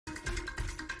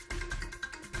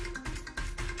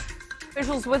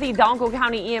Officials with Hidalgo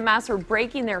County EMS are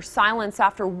breaking their silence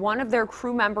after one of their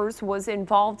crew members was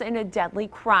involved in a deadly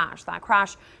crash. That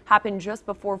crash happened just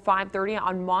before 5:30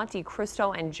 on Monte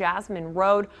Cristo and Jasmine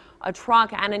Road. A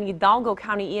truck and an Hidalgo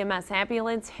County EMS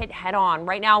ambulance hit head-on.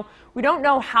 Right now, we don't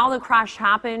know how the crash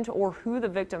happened or who the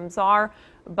victims are,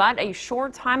 but a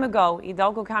short time ago,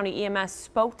 Hidalgo County EMS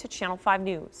spoke to Channel 5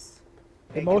 News.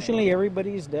 Emotionally,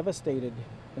 everybody's devastated.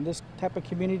 In this type of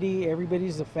community,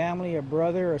 everybody's a family, a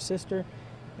brother, a sister,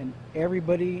 and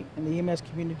everybody in the EMS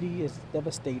community is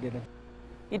devastated.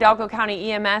 Hidalgo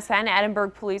County EMS and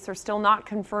Edinburg police are still not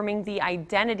confirming the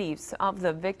identities of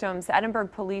the victims.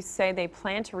 Edinburg police say they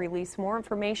plan to release more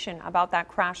information about that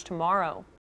crash tomorrow.